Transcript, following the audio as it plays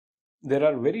There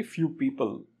are very few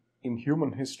people in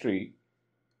human history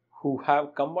who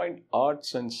have combined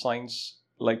arts and science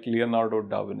like Leonardo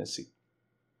da Vinci.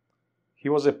 He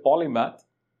was a polymath,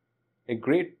 a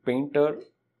great painter,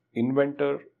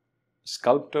 inventor,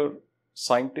 sculptor,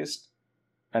 scientist,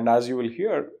 and as you will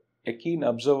hear, a keen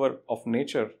observer of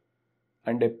nature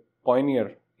and a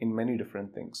pioneer in many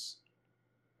different things.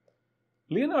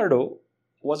 Leonardo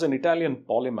was an Italian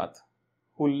polymath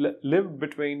who lived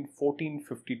between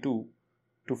 1452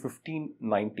 to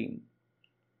 1519.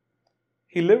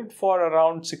 He lived for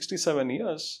around 67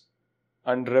 years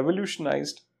and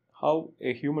revolutionized how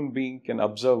a human being can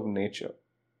observe nature.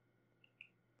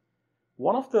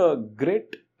 One of the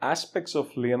great aspects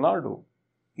of Leonardo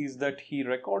is that he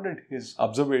recorded his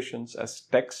observations as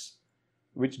texts,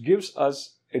 which gives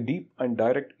us a deep and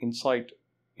direct insight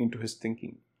into his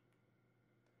thinking.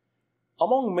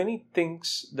 Among many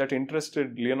things that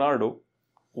interested Leonardo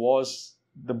was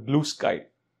the blue sky.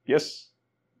 Yes,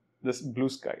 this blue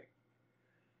sky.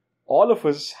 All of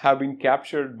us have been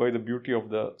captured by the beauty of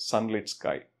the sunlit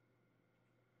sky.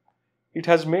 It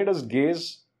has made us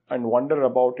gaze and wonder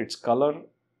about its color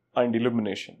and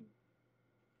illumination.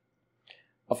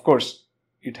 Of course,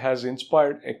 it has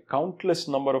inspired a countless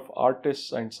number of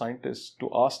artists and scientists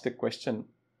to ask the question,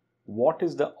 what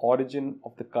is the origin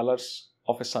of the colors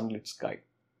of a sunlit sky?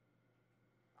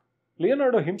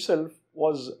 Leonardo himself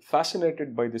was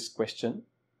fascinated by this question,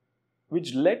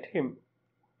 which led him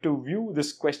to view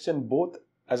this question both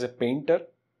as a painter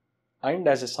and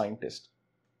as a scientist.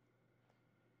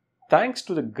 Thanks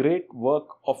to the great work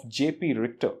of J.P.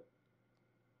 Richter,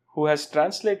 who has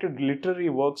translated literary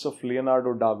works of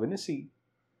Leonardo da Vinci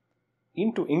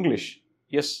into English.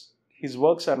 Yes, his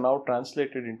works are now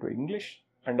translated into English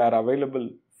and are available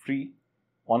free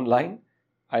online.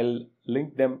 I'll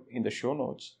link them in the show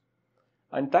notes.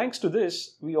 And thanks to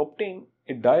this, we obtain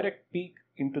a direct peek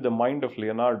into the mind of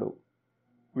Leonardo,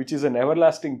 which is an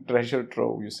everlasting treasure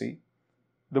trove, you see.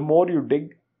 The more you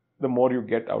dig, the more you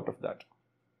get out of that.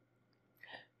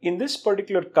 In this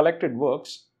particular collected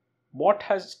works, what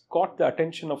has caught the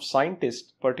attention of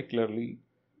scientists particularly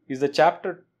is the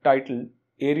chapter titled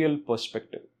Aerial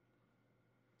Perspective.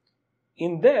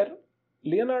 In there,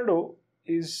 Leonardo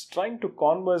is trying to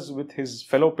converse with his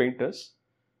fellow painters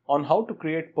on how to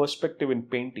create perspective in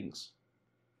paintings.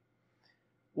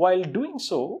 While doing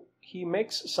so, he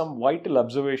makes some vital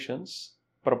observations,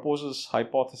 proposes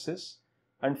hypotheses,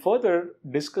 and further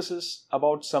discusses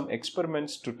about some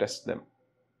experiments to test them.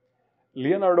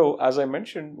 Leonardo, as I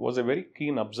mentioned, was a very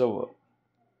keen observer.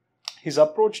 His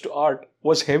approach to art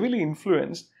was heavily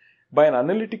influenced by an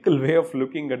analytical way of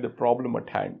looking at the problem at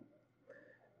hand.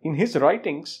 In his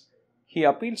writings, he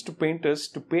appeals to painters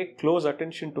to pay close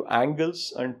attention to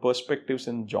angles and perspectives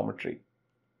in geometry.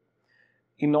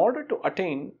 In order to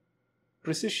attain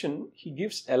precision, he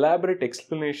gives elaborate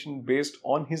explanation based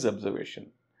on his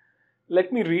observation.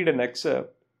 Let me read an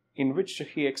excerpt in which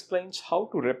he explains how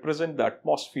to represent the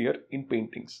atmosphere in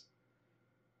paintings.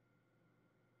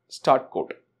 Start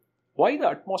quote. Why the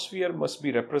atmosphere must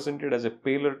be represented as a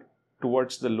paler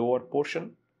towards the lower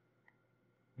portion?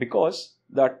 Because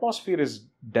the atmosphere is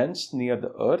dense near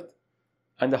the earth,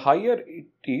 and the higher it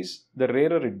is, the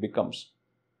rarer it becomes.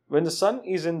 When the sun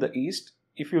is in the east,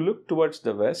 if you look towards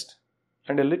the west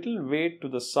and a little way to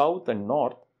the south and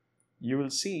north, you will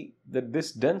see that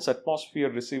this dense atmosphere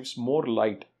receives more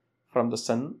light from the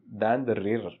sun than the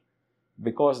rarer,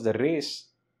 because the rays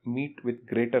meet with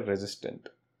greater resistance.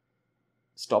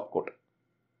 Stop quote.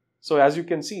 So as you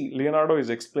can see, Leonardo is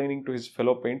explaining to his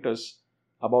fellow painters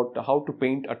about how to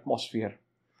paint atmosphere.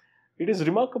 It is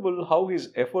remarkable how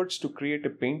his efforts to create a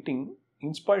painting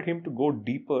inspired him to go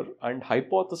deeper and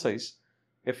hypothesize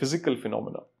a physical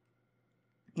phenomena.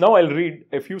 Now I'll read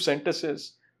a few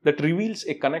sentences that reveals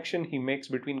a connection he makes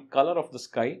between color of the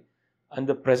sky and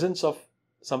the presence of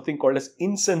something called as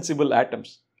insensible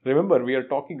atoms. Remember, we are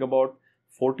talking about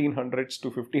 1400s to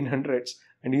 1500s,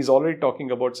 and he's already talking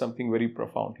about something very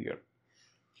profound here.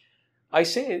 I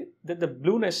say that the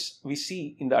blueness we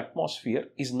see in the atmosphere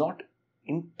is not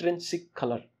intrinsic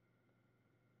color,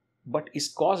 but is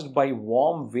caused by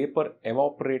warm vapor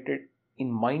evaporated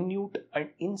in minute and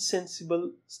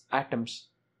insensible atoms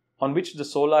on which the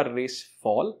solar rays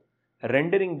fall,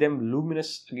 rendering them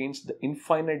luminous against the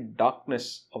infinite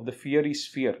darkness of the fiery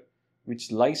sphere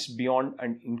which lies beyond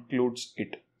and includes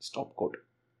it. Stop quote.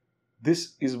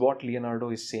 This is what Leonardo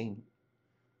is saying.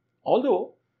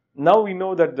 Although now we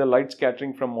know that the light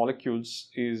scattering from molecules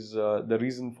is the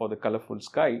reason for the colorful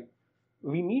sky,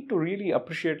 we need to really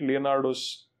appreciate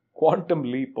Leonardo's quantum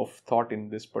leap of thought in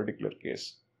this particular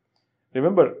case.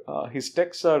 Remember, his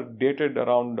texts are dated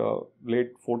around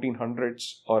late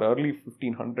 1400s or early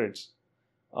 1500s,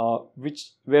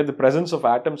 where the presence of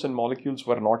atoms and molecules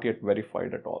were not yet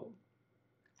verified at all.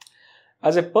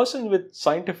 As a person with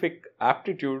scientific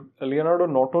aptitude, Leonardo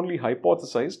not only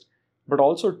hypothesized but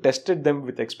also tested them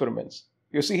with experiments.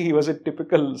 You see, he was a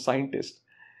typical scientist.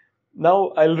 Now,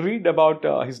 I'll read about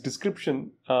his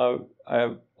description of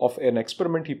an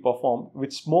experiment he performed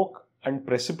with smoke and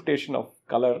precipitation of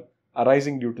color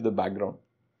arising due to the background.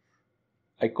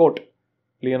 I quote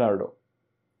Leonardo.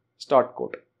 Start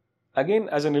quote. Again,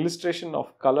 as an illustration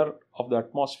of color of the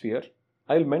atmosphere,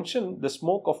 I'll mention the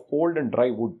smoke of old and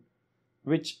dry wood,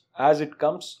 which, as it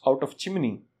comes out of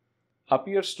chimney,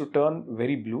 appears to turn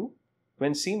very blue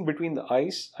when seen between the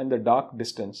eyes and the dark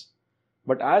distance.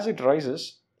 But as it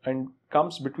rises and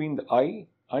comes between the eye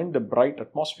and the bright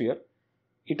atmosphere,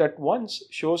 it at once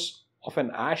shows of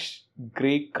an ash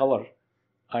grey color,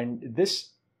 and this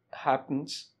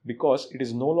happens because it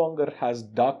is no longer has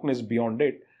darkness beyond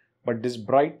it, but this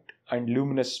bright and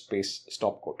luminous space.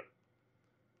 Stop quote.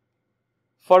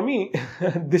 For me,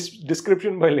 this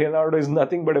description by Leonardo is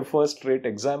nothing but a first-rate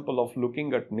example of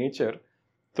looking at nature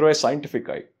through a scientific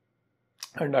eye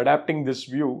and adapting this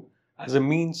view as a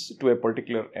means to a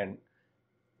particular end.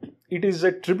 It is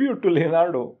a tribute to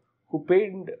Leonardo, who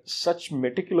paid such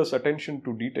meticulous attention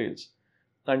to details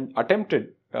and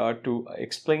attempted to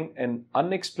explain an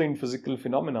unexplained physical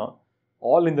phenomena,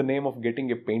 all in the name of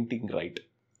getting a painting right.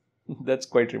 That's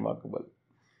quite remarkable.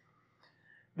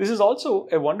 This is also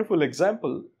a wonderful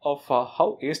example of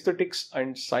how aesthetics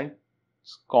and science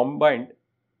combined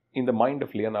in the mind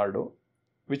of Leonardo,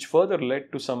 which further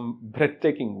led to some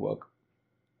breathtaking work.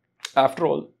 After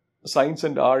all, science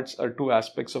and arts are two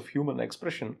aspects of human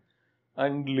expression,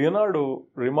 and Leonardo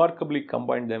remarkably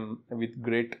combined them with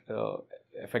great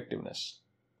effectiveness.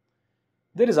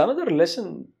 There is another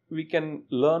lesson we can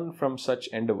learn from such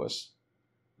endeavors.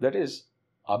 That is,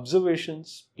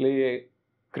 observations play a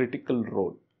critical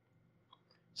role.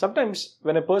 Sometimes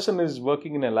when a person is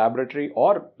working in a laboratory,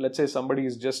 or let's say somebody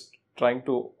is just trying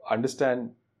to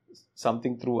understand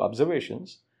something through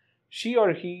observations, she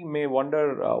or he may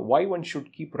wonder why one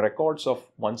should keep records of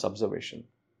one's observation.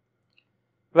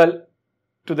 Well,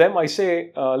 to them I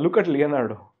say, look at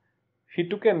Leonardo. He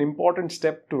took an important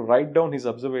step to write down his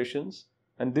observations,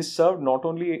 and this served not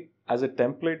only as a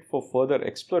template for further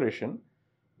exploration,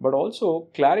 but also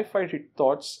clarified his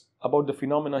thoughts about the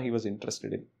phenomena he was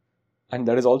interested in. And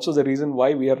that is also the reason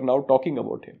why we are now talking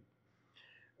about him.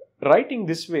 Writing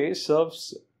this way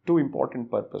serves two important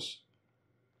purposes.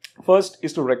 First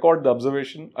is to record the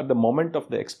observation at the moment of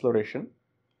the exploration.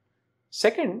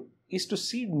 Second is to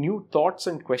seed new thoughts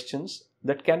and questions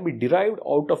that can be derived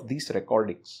out of these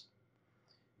recordings.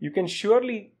 You can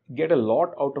surely get a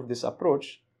lot out of this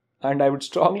approach, and I would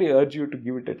strongly urge you to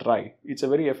give it a try. It's a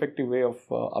very effective way of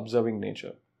observing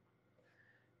nature.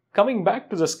 Coming back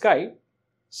to the sky,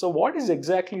 so what is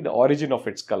exactly the origin of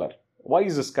its color? Why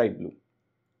is the sky blue?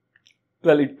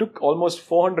 Well, it took almost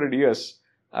 400 years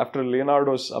after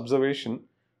Leonardo's observation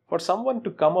for someone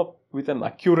to come up with an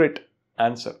accurate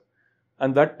answer.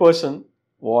 And that person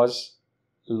was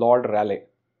Lord Rayleigh.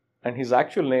 And his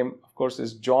actual name, of course,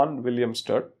 is John William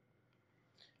Sturt.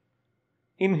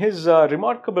 In his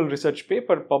remarkable research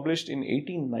paper published in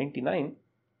 1899,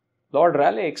 Lord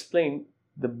Rayleigh explained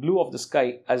the blue of the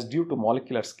sky as due to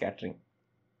molecular scattering.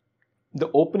 The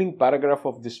opening paragraph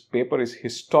of this paper is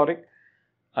historic,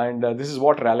 and this is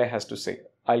what Rayleigh has to say.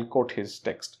 I'll quote his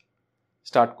text.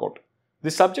 Start quote.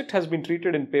 This subject has been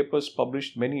treated in papers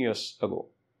published many years ago.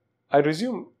 I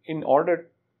resume in order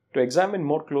to examine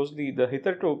more closely the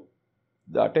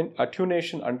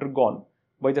attenuation undergone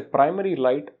by the primary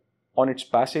light on its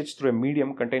passage through a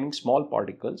medium containing small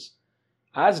particles,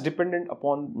 as dependent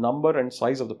upon number and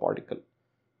size of the particle.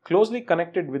 Closely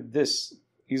connected with this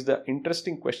is the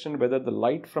interesting question whether the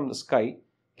light from the sky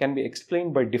can be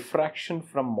explained by diffraction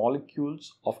from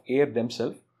molecules of air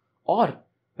themselves, or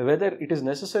whether it is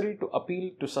necessary to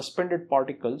appeal to suspended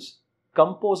particles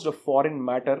composed of foreign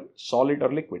matter, solid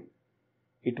or liquid.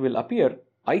 It will appear,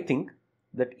 I think,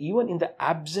 that even in the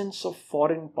absence of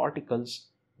foreign particles,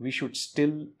 we should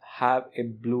still have a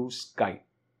blue sky.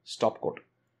 Stop quote.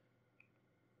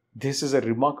 This is a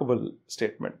remarkable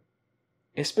statement.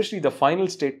 Especially the final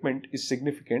statement is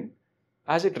significant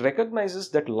as it recognizes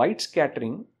that light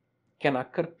scattering can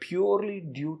occur purely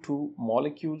due to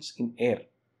molecules in air,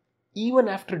 even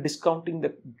after discounting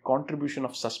the contribution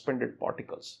of suspended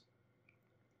particles.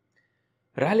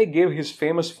 Rayleigh gave his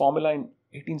famous formula in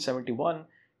 1871,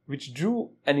 which drew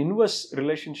an inverse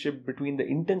relationship between the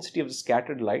intensity of the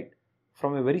scattered light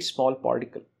from a very small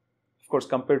particle. Of course,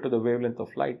 compared to the wavelength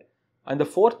of light, and the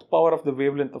fourth power of the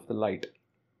wavelength of the light.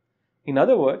 In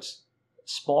other words,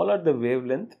 smaller the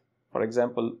wavelength, for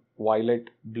example,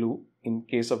 violet, blue, in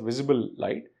case of visible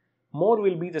light, more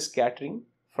will be the scattering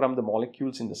from the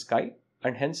molecules in the sky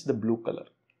and hence the blue color.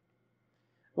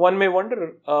 One may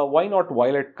wonder, why not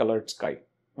violet colored sky?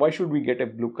 Why should we get a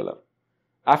blue color?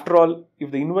 After all, if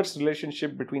the inverse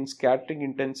relationship between scattering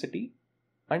intensity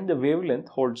and the wavelength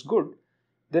holds good,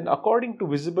 then according to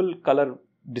visible color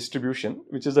distribution,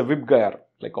 which is a VIBGYOR,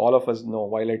 like all of us know,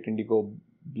 violet, indigo,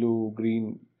 blue,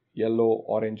 green, yellow,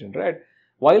 orange and red,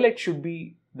 violet should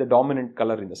be the dominant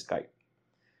color in the sky.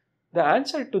 The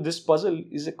answer to this puzzle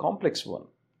is a complex one,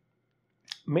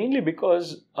 mainly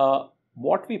because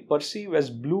what we perceive as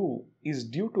blue is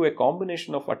due to a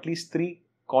combination of at least three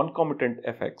concomitant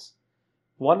effects.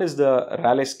 One is the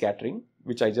Rayleigh scattering,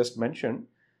 which I just mentioned.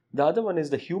 The other one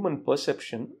is the human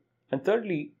perception. And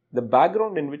thirdly, the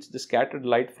background in which the scattered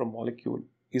light from molecule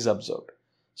is observed.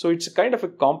 So it's a kind of a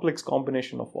complex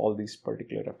combination of all these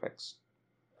particular effects.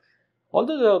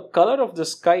 Although the color of the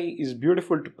sky is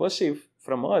beautiful to perceive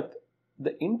from Earth,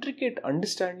 the intricate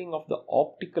understanding of the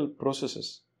optical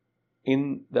processes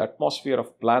in the atmosphere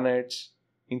of planets,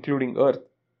 including Earth,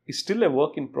 is still a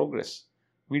work in progress.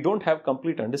 We don't have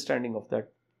complete understanding of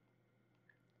that.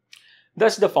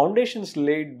 Thus, the foundations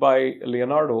laid by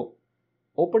Leonardo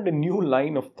opened a new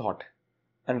line of thought,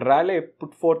 and Rayleigh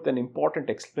put forth an important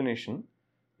explanation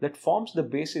that forms the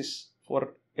basis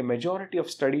for a majority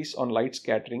of studies on light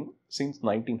scattering since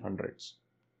 1900s.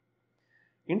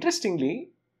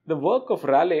 Interestingly, the work of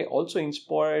Rayleigh also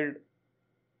inspired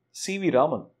C.V.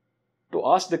 Raman to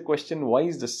ask the question, why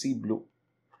is the sea blue?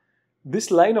 This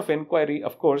line of inquiry,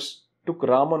 of course, took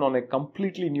Raman on a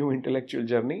completely new intellectual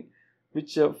journey,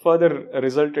 which further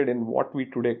resulted in what we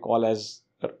today call as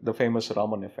the famous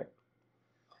Raman effect.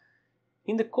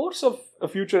 In the course of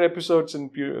future episodes in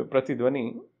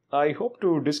Pratidhwani, I hope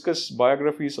to discuss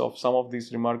biographies of some of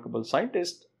these remarkable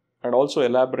scientists and also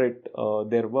elaborate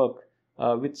their work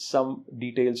with some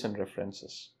details and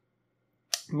references.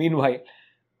 Meanwhile,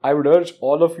 I would urge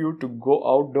all of you to go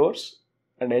outdoors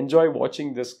and enjoy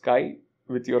watching the sky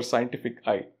with your scientific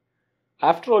eye.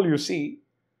 After all, you see,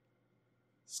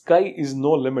 sky is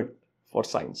no limit for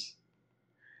science.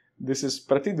 This is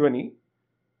Pratidhwani,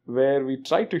 where we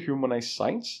try to humanize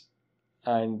science,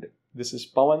 and this is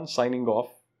Pawan signing off,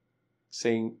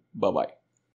 saying bye-bye.